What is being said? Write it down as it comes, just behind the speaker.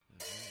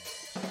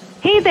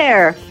Hey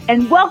there,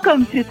 and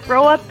welcome to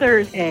Throw Up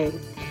Thursday.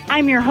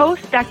 I'm your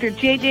host, Dr.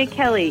 JJ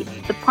Kelly,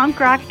 the punk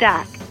rock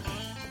doc.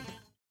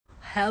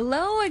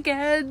 Hello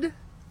again.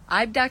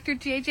 I'm Dr.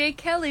 JJ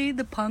Kelly,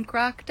 the punk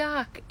rock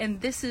doc,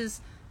 and this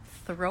is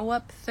Throw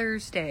Up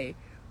Thursday,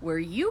 where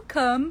you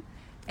come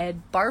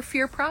and barf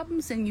your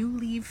problems and you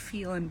leave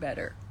feeling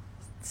better.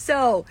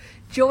 So,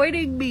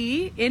 joining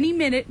me any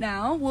minute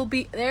now will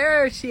be,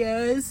 there she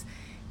is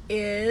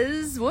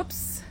one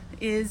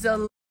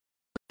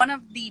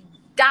of the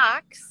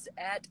docs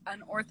at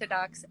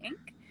Unorthodox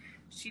Inc.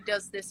 She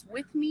does this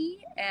with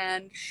me,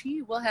 and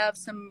she will have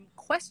some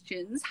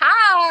questions.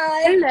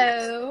 Hi!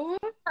 Hello.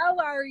 How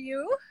are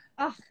you?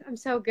 Oh, I'm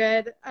so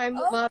good. I'm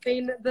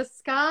loving the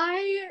sky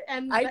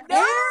and I the know!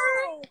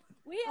 air.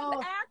 We have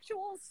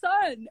actual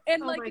sun.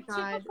 And Oh like my a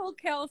God. typical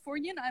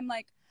Californian, I'm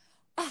like,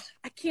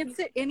 I can't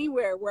sit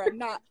anywhere where I'm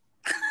not.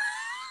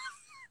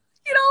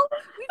 You know,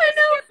 we just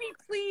can't be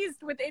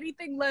pleased with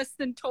anything less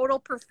than total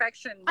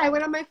perfection. I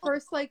went on my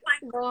first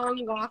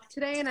long walk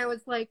today and I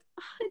was like,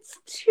 it's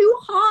too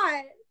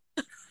hot.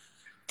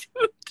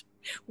 Dude,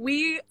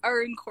 we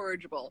are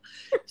incorrigible.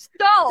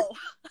 So,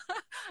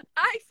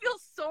 I feel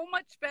so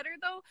much better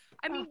though.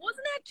 I mean,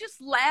 wasn't that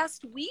just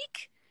last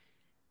week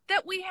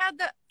that we had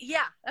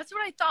that's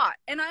what I thought.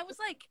 And I was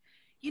like,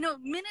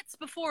 minutes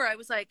before I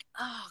was like,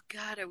 oh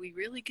God, are we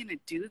really going to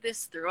do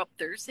this Throw Up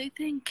Thursday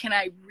thing? Can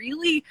I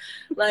really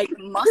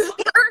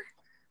muster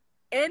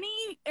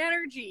any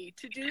energy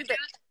to do this?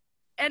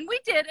 And we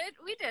did it.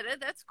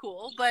 That's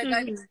cool. But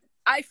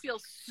I feel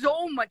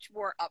so much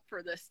more up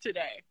for this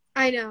today.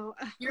 I know.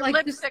 Your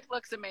lipstick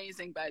looks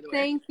amazing, by the way.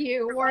 Thank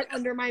you. Or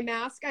under my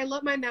mask. I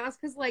love my mask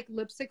because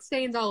lipstick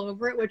stains all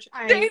over it, which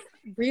I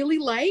really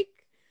like.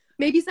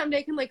 Maybe someday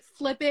I can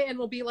flip it and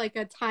it'll be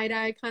a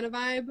tie-dye kind of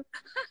vibe.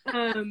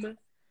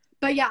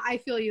 But yeah, I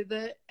feel you.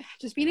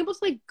 Just being able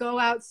to go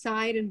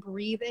outside and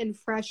breathe in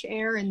fresh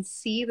air and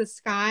see the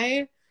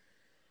sky,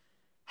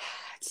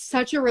 it's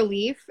such a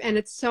relief, and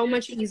it's so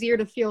much easier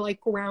to feel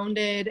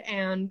grounded,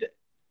 and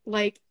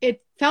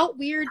it felt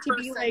weird to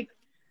be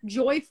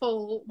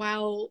joyful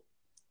while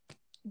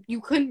you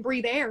couldn't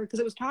breathe air because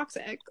it was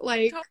toxic.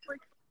 Totally.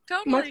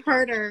 Much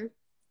harder.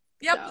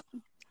 Yep.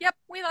 So. Yep,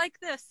 we like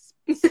this.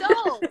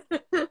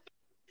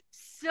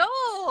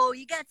 So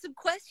you got some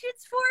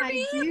questions for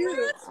me?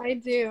 I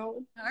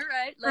do. All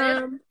right.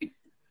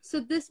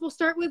 So we'll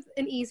start with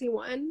an easy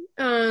one.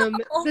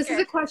 This is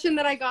a question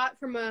that I got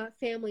from a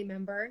family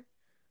member.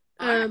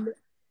 Do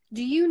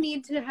you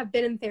need to have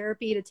been in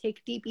therapy to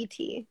take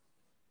DBT?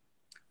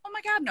 Oh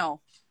my God,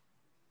 no.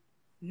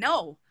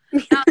 No.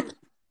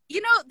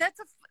 That's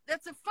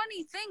a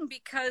funny thing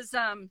because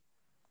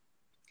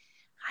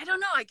I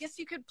don't know. I guess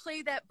you could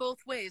play that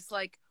both ways.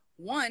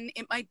 One,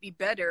 it might be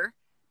better,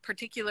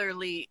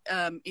 particularly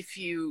if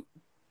you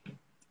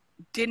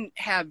didn't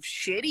have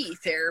shitty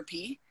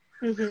therapy.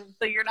 Mm-hmm.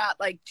 So you're not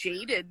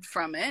jaded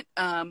from it,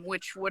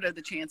 which what are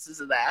the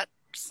chances of that?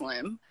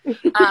 Slim.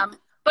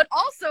 But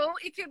also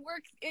it could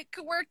work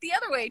the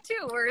other way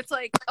too, where it's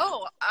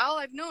all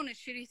I've known is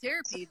shitty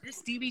therapy.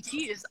 This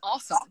DBT is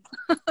awesome.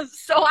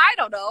 So I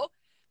don't know.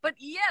 But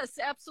yes,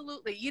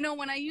 absolutely.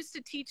 When I used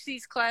to teach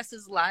these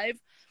classes live,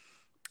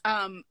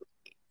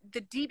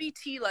 the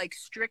DBT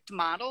strict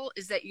model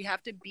is that you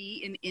have to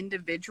be an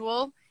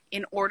individual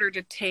in order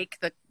to take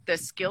the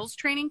skills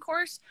training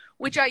course,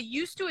 which I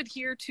used to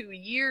adhere to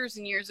years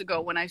and years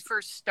ago when I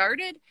first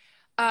started.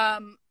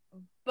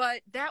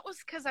 But that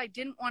was because I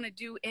didn't want to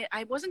do it.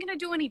 I wasn't going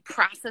to do any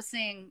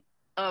processing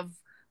of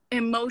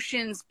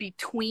emotions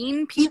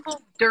between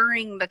people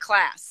during the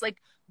class.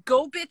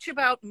 Go bitch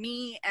about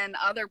me and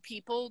other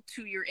people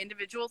to your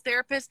individual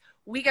therapist.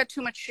 We got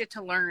too much shit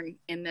to learn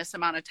in this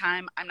amount of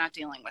time. I'm not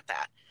dealing with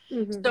that.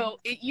 Mm-hmm.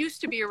 So it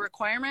used to be a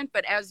requirement,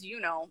 but as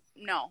you know,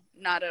 no,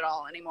 not at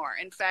all anymore.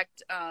 In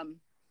fact, 8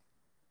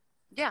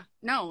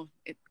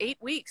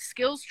 weeks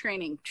skills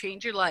training,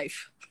 change your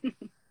life.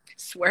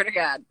 Swear to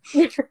God.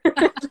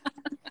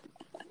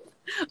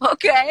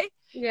 Okay.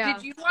 Yeah.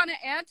 Did you want to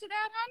add to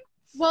that, hon?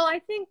 Well, I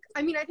think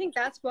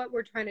that's what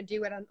we're trying to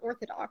do at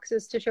Unorthodox,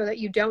 is to show that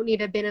you don't need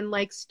to have been in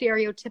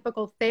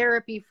stereotypical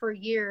therapy for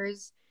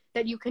years,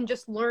 that you can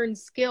just learn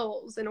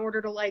skills in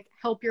order to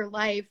help your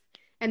life,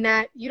 and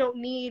that you don't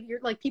need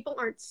people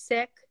aren't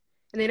sick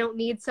and they don't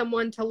need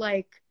someone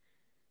to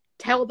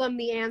tell them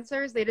the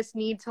answers. They just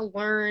need to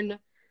learn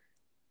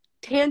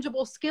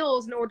tangible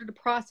skills in order to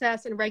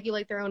process and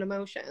regulate their own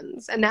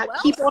emotions, and that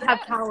people have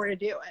power to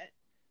do it.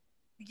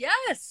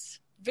 Yes.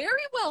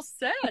 Very well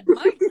said.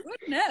 My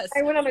goodness.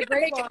 I went on a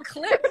great walk. A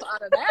clip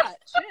out of that.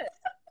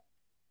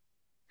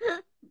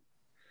 Shit.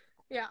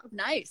 Yeah.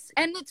 Nice.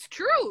 And it's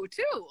true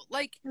too.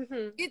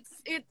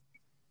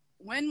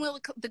 When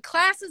will the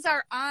classes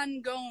are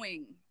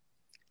ongoing?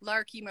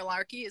 Larky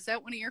Malarkey. Is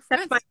that one of your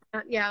friends?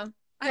 Yeah.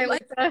 I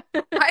like that.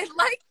 I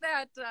like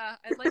that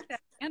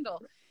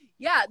handle.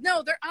 Yeah,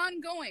 no, they're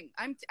ongoing.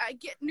 I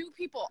get new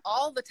people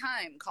all the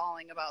time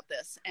calling about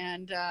this,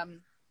 and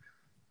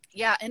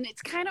yeah, and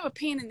it's kind of a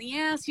pain in the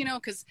ass,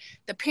 because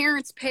the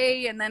parents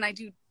pay, and then I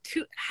do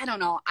I don't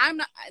know.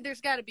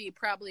 There's got to be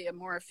probably a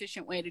more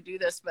efficient way to do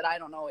this, but I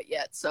don't know it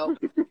yet. So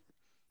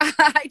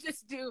I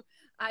just do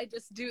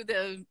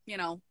the,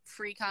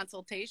 free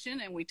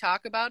consultation, and we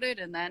talk about it.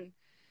 And then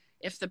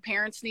if the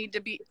parents need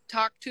to be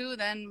talked to,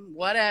 then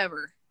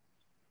whatever.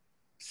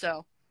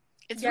 So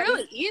it's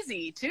really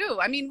easy too.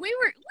 I mean, we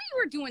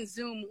were doing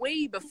Zoom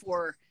way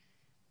before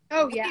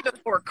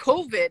before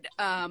COVID.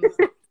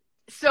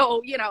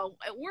 So,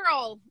 we're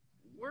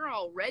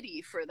all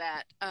ready for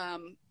that.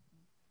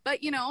 But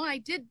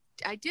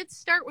I did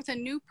start with a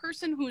new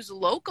person who's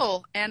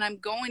local, and I'm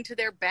going to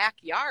their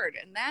backyard,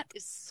 and that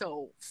is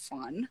so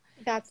fun.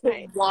 That's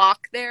nice.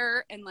 Walk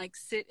there and like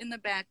sit in the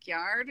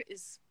backyard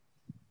is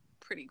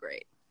pretty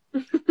great.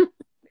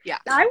 Yeah.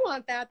 I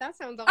want that. That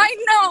sounds awesome. I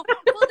know.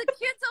 Well, the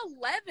kid's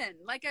 11.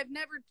 Like I've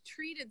never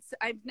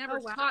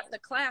taught the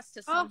class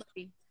to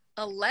somebody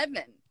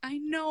 11. I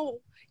know.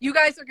 You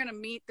guys are going to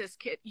meet this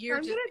kid.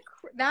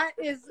 That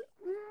is,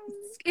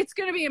 it's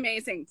going to be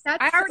amazing.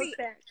 That's I already,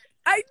 so sick.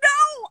 I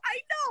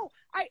know.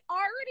 I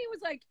already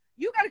was like,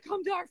 you got to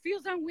come to our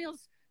Feels on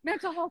Wheels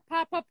mental health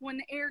pop-up when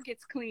the air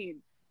gets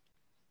clean.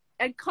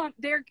 And come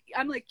there.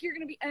 I'm like, you're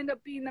going to end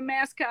up being the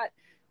mascot.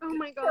 Oh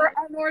my God. For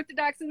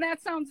unorthodox. And that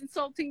sounds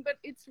insulting, but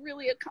it's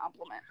really a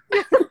compliment.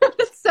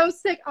 It's so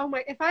sick. Oh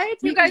my, if I had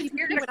taken you guys,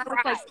 you're going to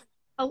cry.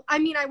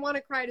 I want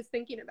to cry just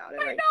thinking about it.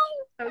 I know.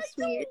 So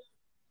sweet.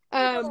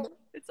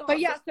 It's awesome. But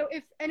yeah, so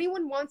if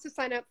anyone wants to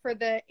sign up for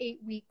the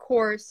 8-week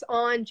course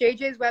on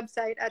JJ's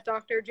website at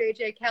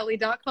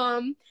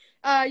drjjkelly.com,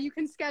 you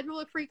can schedule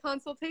a free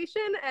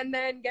consultation and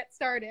then get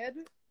started.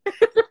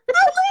 Olivia!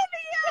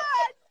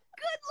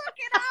 Good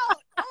looking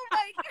out! Oh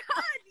my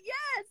God,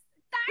 yes!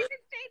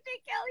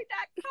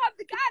 drjjkelly.com.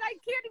 God, I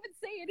can't even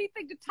say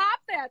anything to top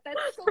that.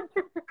 That's so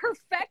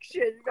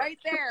perfection right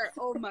there.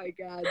 Oh my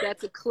God,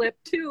 that's a clip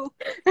too.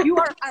 You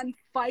are on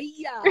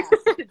fire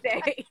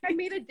today. I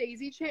made a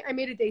daisy chain. I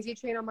made a daisy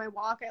chain on my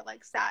walk. I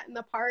sat in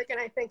the park, and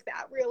I think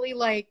that really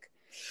like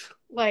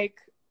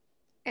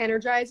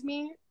energized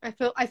me. I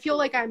feel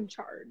like I'm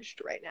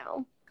charged right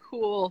now.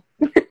 Cool.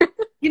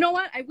 You know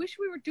what? I wish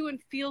we were doing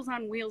Feels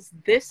on Wheels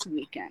this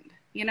weekend.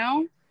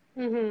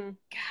 Mm-hmm.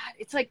 God,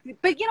 it's like,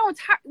 but it's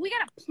hard. We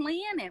gotta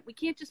plan it. We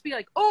can't just be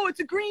like, oh, it's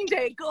a Green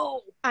Day,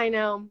 go. I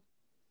know.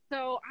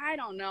 So I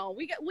don't know.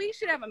 We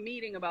should have a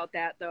meeting about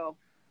that though.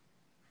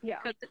 Yeah.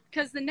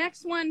 Because the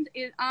next one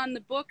is on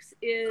the books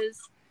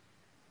is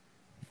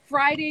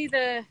Friday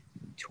the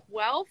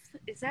 12th.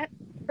 Is that?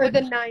 Or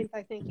the 9th,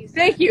 I think you said.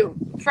 Thank you.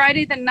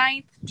 Friday the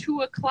 9th,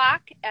 2:00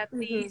 at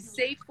the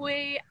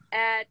Safeway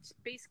at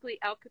basically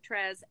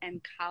Alcatraz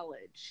and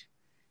College.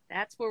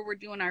 That's where we're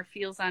doing our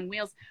Feels on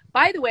Wheels.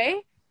 By the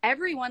way,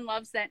 everyone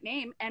loves that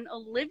name, and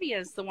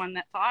Olivia's the one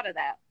that thought of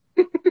that.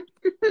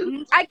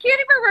 I can't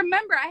even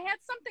remember. I had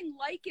something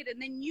like it,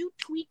 and then you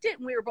tweaked it,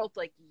 and we were both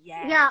like,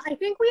 yeah. Yeah, I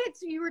think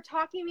you were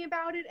talking to me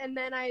about it, and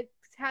then I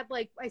had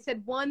I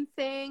said one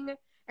thing,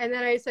 and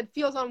then I said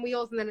Feels on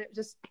Wheels, and then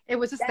it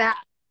was just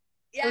that.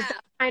 Yeah. It was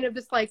kind of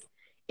just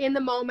in the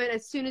moment,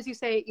 as soon as you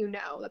say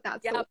it,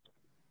 that's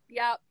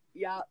Yep.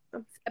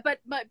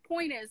 But my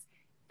point is,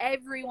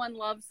 everyone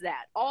loves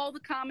that. All the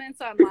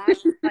comments online,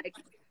 like,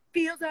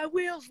 Feels on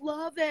Wheels,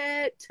 love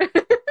it.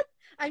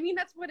 I mean,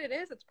 that's what it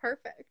is. It's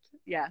perfect.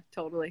 Yeah,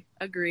 totally.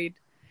 Agreed.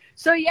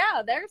 So,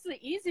 yeah, there's the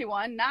easy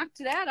one. Knocked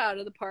that out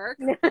of the park.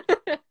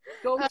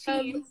 Go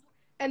team.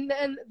 And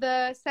then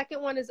the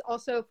second one is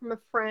also from a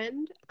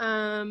friend.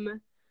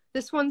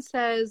 This one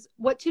says,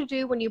 what to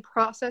do when you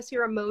process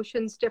your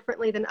emotions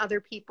differently than other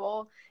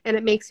people, and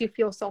it makes you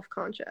feel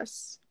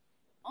self-conscious.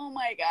 Oh,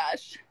 my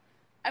gosh.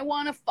 I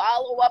want to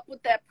follow up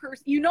with that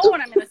person. You know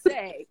what I'm going to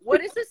say.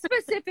 What is the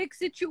specific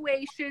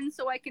situation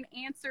so I can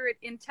answer it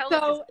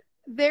intelligently? So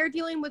they're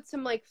dealing with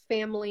some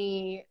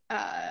family,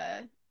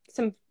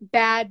 some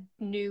bad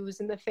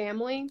news in the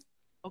family.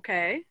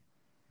 Okay.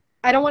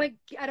 I don't want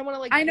to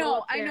I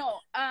know.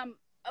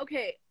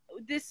 Okay.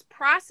 This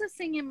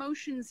processing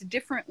emotions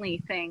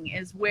differently thing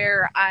is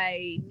where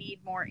I need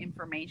more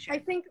information. I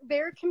think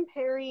they're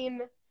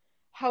comparing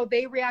how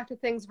they react to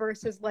things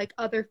versus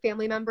other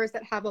family members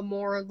that have a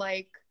more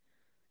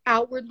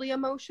outwardly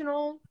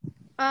emotional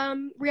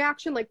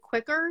reaction,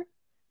 quicker.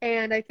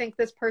 And I think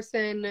this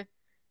person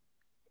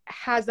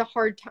has a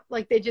hard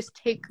time, they just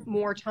take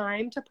more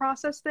time to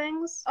process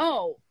things.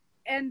 Oh,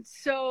 and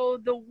so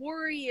the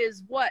worry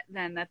is what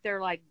then? That they're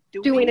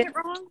doing it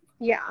wrong?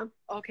 Yeah.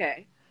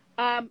 Okay.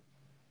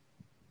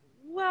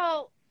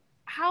 Well,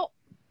 how?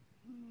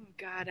 Oh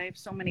God, I have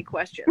so many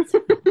questions.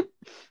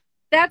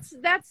 That's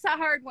a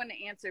hard one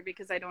to answer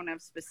because I don't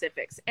have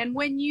specifics. And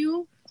when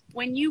you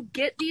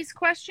get these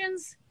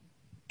questions,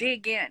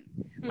 dig in.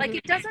 Mm-hmm.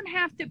 It doesn't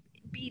have to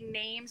be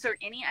names or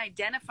any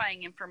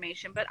identifying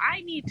information, but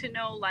I need to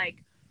know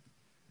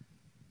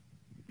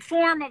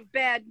form of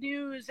bad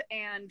news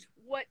and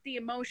what the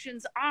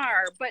emotions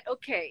are. But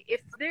okay,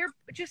 if they're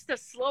just a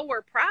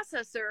slower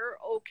processor,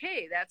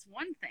 okay, that's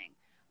one thing.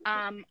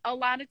 A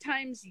lot of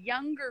times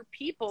younger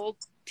people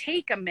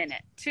take a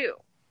minute too,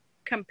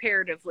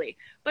 comparatively.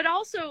 But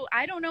also,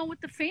 I don't know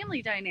what the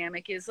family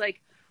dynamic is.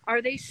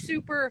 Are they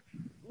super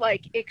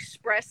like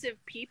expressive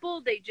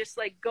people, they just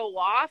like go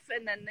off,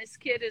 and then this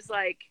kid is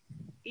like,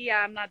 yeah,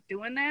 I'm not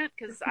doing that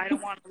because I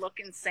don't want to look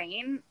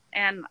insane,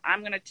 and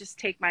I'm gonna just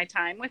take my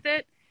time with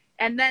it.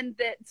 And then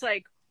it's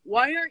like,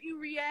 why aren't you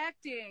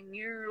reacting?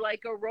 You're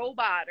like a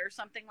robot or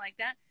something like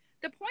that.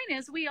 The point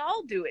is, we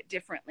all do it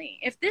differently.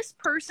 If this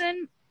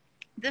person,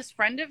 this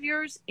friend of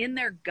yours, in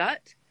their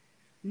gut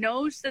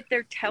knows that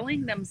they're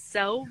telling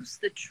themselves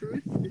the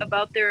truth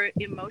about their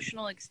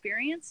emotional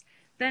experience,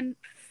 then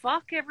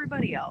fuck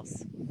everybody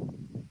else.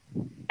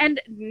 And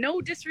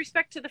no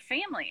disrespect to the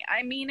family.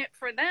 I mean it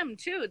for them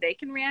too. They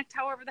can react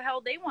however the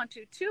hell they want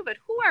to too. But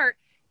who are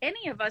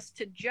any of us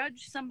to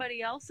judge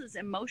somebody else's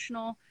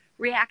emotional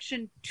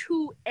reaction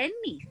to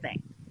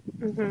anything?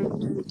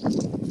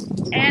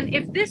 Mm-hmm. And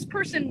if this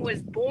person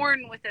was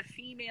born with a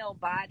female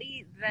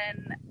body,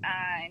 then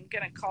I'm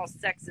going to call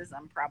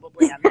sexism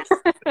probably on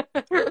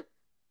that.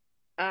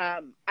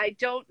 I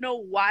don't know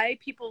why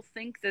people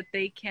think that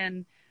they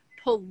can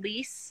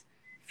police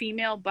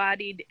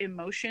female-bodied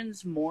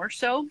emotions more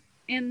so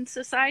in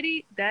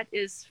society. That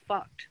is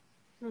fucked.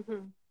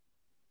 Mm-hmm.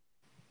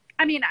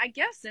 I mean, I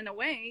guess in a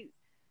way,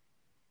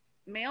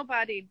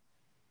 male-bodied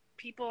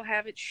people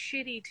have it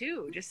shitty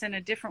too, just in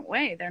a different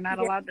way. They're not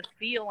allowed to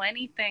feel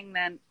anything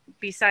then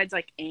besides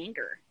like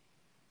anger.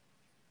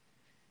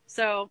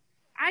 So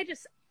I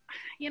just,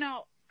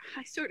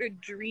 I sort of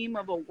dream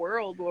of a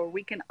world where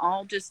we can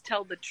all just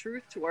tell the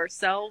truth to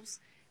ourselves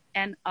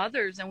and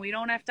others, and we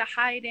don't have to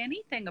hide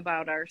anything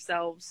about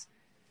ourselves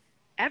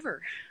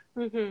ever.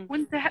 Mm-hmm.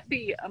 Wouldn't that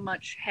be a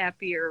much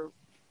happier,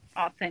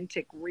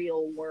 authentic,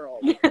 real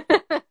world?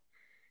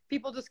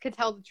 People just could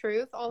tell the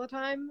truth all the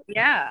time.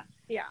 Yeah.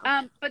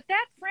 Yeah. But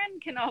that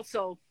friend can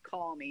also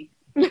call me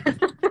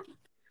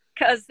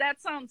because that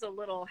sounds a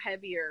little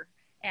heavier,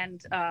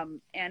 and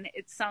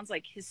it sounds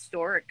like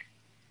historic,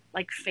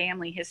 like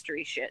family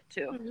history shit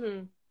too.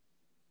 Mm-hmm.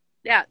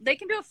 Yeah, they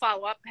can do a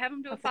follow-up. Have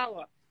them do a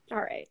follow-up. All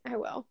right, I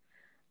will.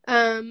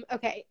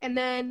 Okay, and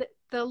then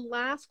the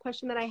last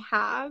question that I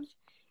have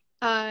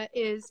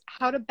is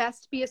how to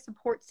best be a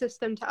support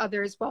system to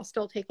others while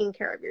still taking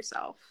care of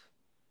yourself.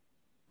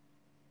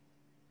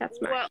 That's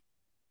mine. Well,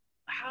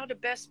 how to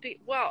best be,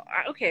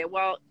 okay,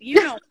 well, you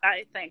know what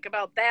I think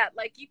about that.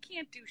 Like, you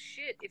can't do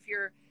shit if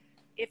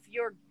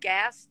your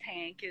gas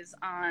tank is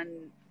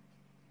on,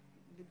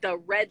 the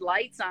red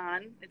light's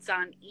on, it's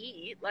on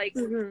E, like,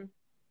 Mm-hmm.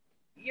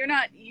 You're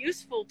not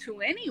useful to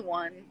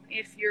anyone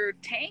if your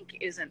tank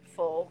isn't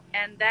full.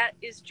 And that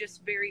is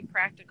just very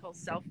practical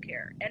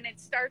self-care. And it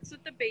starts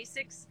with the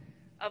basics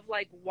of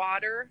like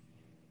water,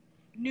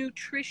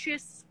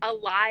 nutritious,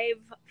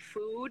 alive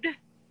food,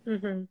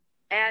 Mm-hmm.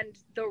 and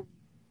the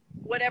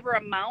whatever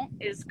amount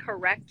is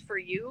correct for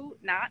you,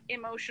 not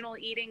emotional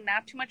eating,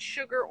 not too much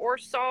sugar or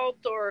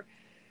salt or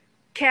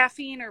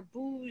caffeine or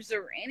booze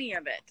or any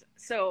of it.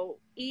 So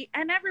eat,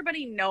 and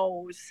everybody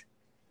knows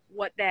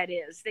what that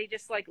is. They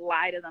just like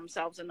lie to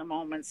themselves in the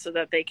moment so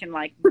that they can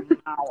like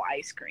mow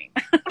ice cream.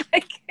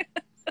 Like,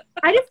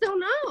 I just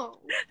don't know.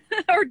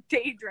 or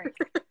day drink.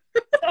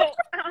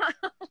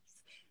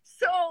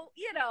 So,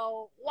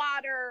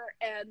 water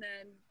and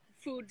then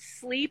food,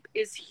 sleep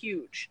is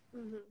huge.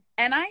 Mm-hmm.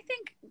 And I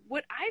think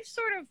what I've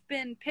sort of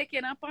been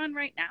picking up on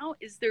right now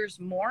is there's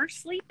more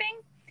sleeping.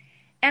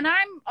 And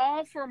I'm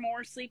all for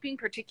more sleeping,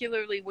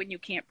 particularly when you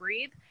can't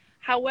breathe.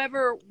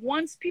 However,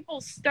 once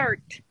people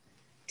start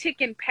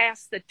ticking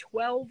past the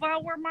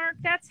 12-hour mark,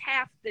 that's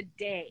half the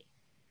day.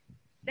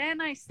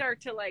 Then I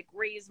start to like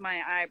raise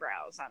my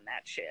eyebrows on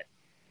that shit.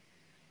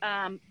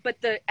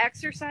 But the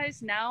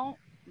exercise now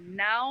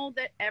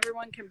that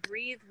everyone can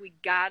breathe, we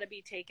gotta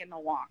be taking the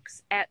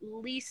walks. At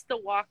least the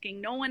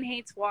walking. No one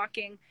hates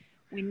walking.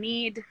 We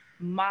need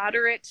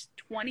moderate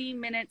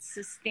 20-minute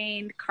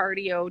sustained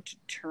cardio to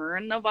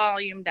turn the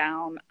volume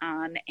down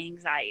on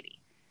anxiety.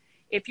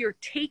 If you're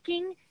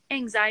taking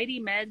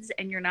anxiety meds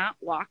and you're not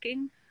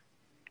walking,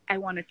 I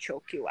want to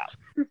choke you out.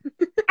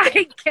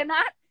 I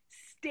cannot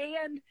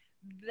stand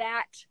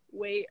that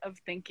way of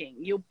thinking.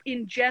 You'll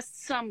ingest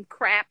some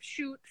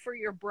crapshoot for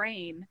your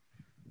brain,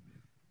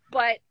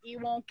 but you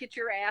won't get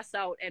your ass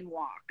out and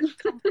walk.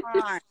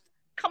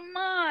 Come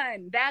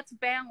on. That's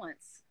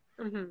balance.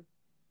 Mm-hmm.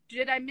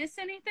 Did I miss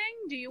anything?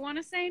 Do you want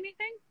to say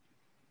anything?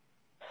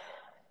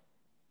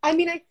 I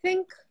mean, I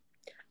think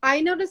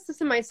I notice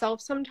this in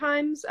myself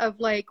sometimes of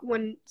like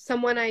when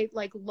someone I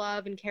like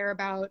love and care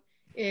about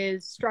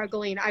is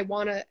struggling, I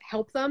want to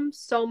help them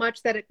so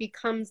much that it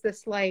becomes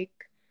this like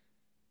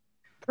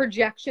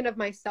projection of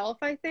myself,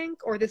 I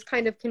think, or this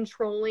kind of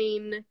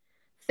controlling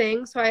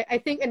thing. So I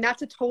think, and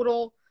that's a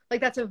total,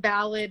 like, that's a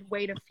valid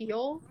way to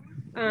feel.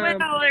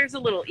 Well, there's a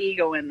little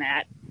ego in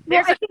that.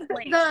 Well, I think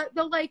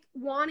the like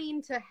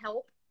wanting to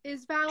help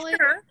is valid,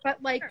 Sure.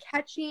 But like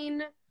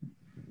catching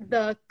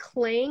the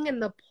cling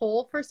and the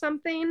pull for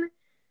something,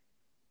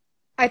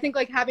 I think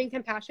like having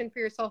compassion for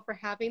yourself for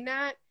having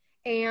that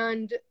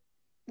and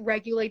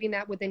regulating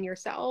that within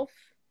yourself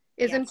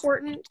is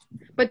important.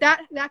 But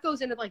that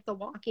goes into like the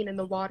walking and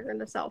the water and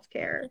the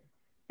self-care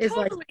is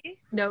totally. like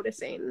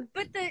noticing.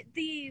 But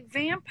the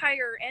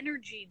vampire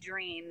energy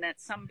drain that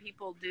some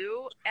people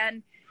do,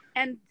 and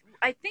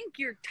I think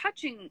you're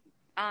touching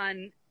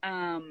on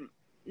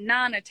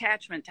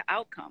non-attachment to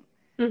outcome.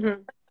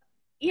 Mm-hmm.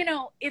 You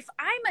know, if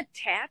I'm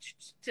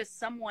attached to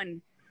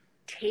someone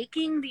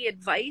taking the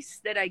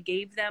advice that I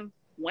gave them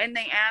when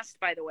they asked,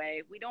 by the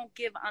way, we don't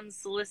give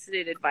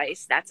unsolicited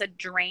advice. That's a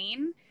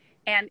drain,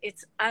 and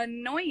it's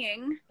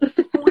annoying. No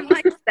one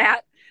likes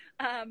that.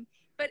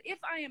 But if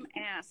I am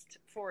asked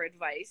for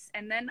advice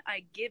and then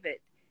I give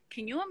it,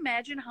 can you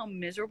imagine how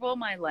miserable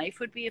my life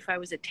would be if I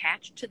was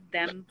attached to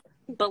them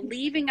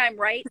believing I'm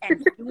right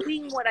and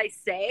doing what I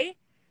say?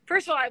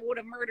 First of all, I would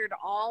have murdered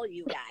all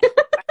you guys.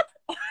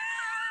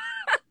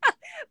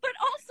 But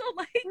also,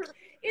 like,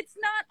 it's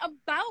not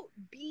about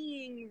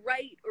being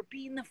right or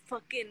being the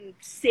fucking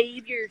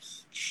savior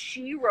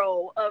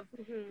hero of,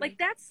 like,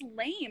 that's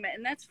lame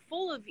and that's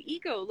full of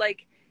ego.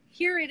 Like,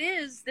 here it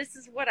is. This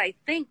is what I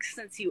think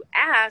since you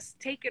asked.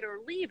 Take it or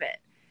leave it.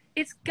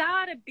 It's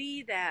got to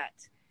be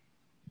that.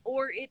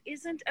 Or it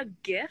isn't a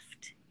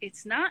gift.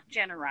 It's not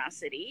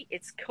generosity.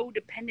 It's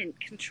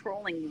codependent,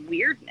 controlling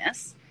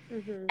weirdness.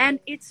 And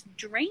it's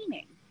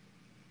draining.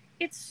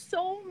 It's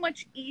so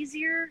much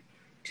easier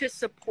to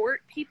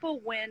support people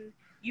when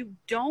you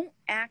don't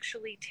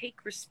actually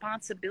take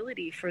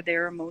responsibility for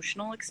their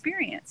emotional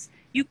experience.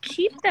 You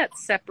keep that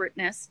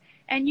separateness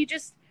and you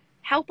just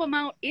help them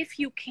out if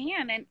you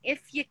can. And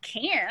if you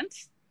can't,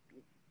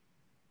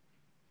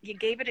 you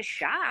gave it a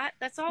shot.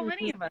 That's all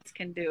any of us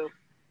can do.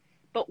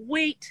 But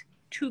wait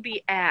to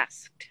be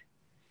asked.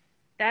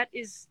 That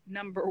is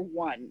number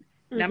one.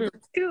 Number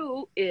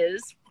two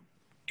is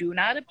do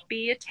not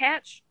be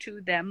attached to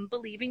them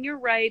believing you're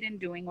right and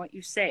doing what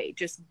you say.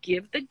 Just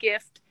give the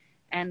gift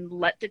and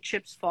let the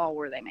chips fall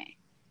where they may.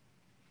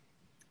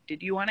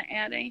 Did you want to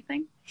add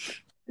anything?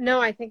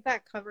 No, I think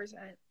that covers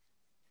it.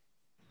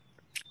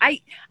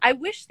 I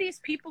wish these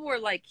people were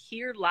like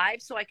here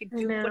live so I could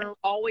do what I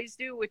always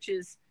do, which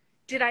is,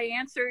 did I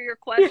answer your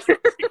question?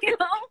 You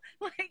know,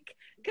 like,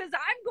 because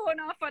I'm going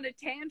off on a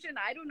tangent.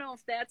 I don't know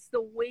if that's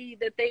the way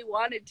that they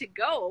wanted to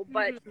go,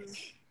 but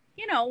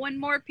you know, when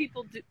more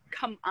people do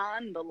come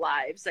on the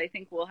lives, I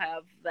think we'll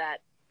have that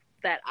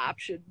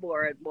option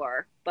more and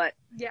more. But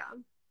yeah,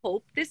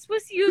 hope this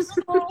was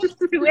useful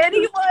to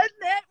anyone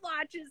that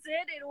watches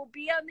it. It will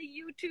be on the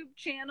YouTube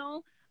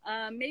channel.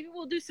 Maybe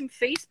we'll do some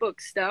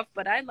Facebook stuff,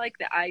 but I like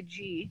the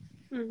IG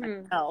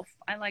myself.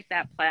 I like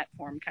that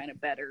platform kind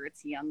of better.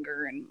 It's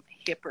younger and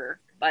hipper.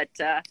 But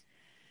the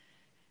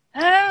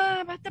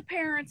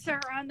parents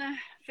are on the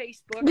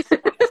Facebook. So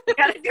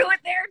got to do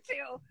it there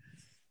too.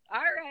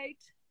 All right.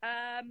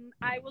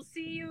 I will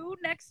see you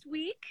next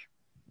week.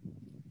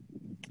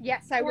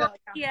 Yes, I will. 4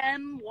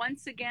 p.m.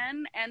 once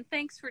again. And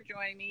thanks for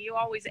joining me. You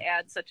always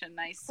add such a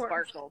nice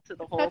sparkle to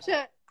the whole. Such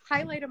a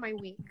highlight of my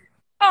week.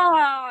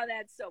 Oh,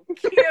 that's so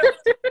cute.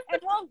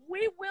 And well,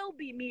 we will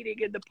be meeting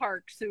in the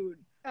park soon.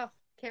 Oh,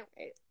 can't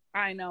wait.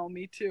 I know,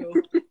 me too.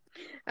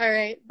 All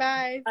right.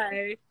 Bye.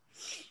 Bye.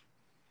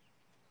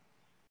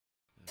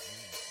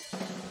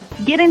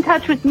 Get in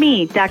touch with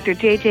me, Dr.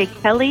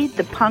 JJ Kelly,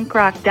 the punk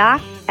rock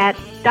doc, at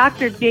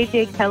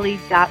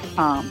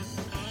drjjkelly.com.